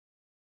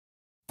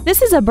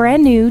This is a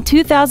brand new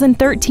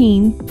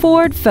 2013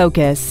 Ford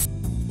Focus.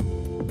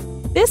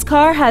 This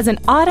car has an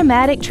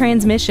automatic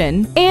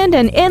transmission and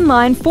an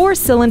inline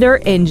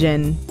 4-cylinder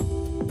engine.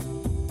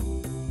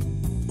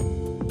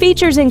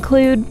 Features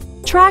include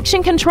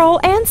traction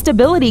control and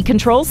stability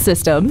control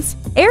systems,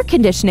 air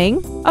conditioning,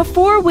 a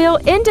 4-wheel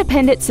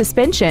independent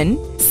suspension,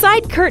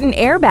 side curtain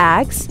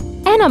airbags,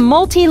 and a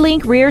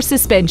multi-link rear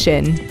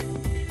suspension.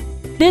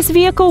 This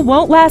vehicle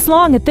won't last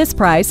long at this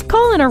price.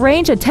 Call and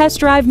arrange a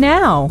test drive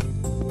now.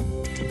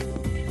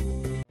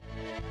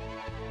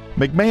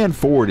 McMahon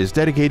Ford is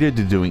dedicated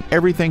to doing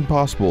everything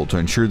possible to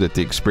ensure that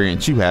the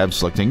experience you have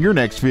selecting your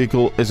next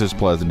vehicle is as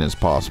pleasant as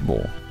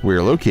possible. We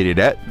are located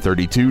at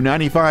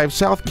 3295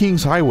 South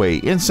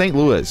Kingshighway in St.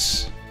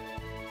 Louis.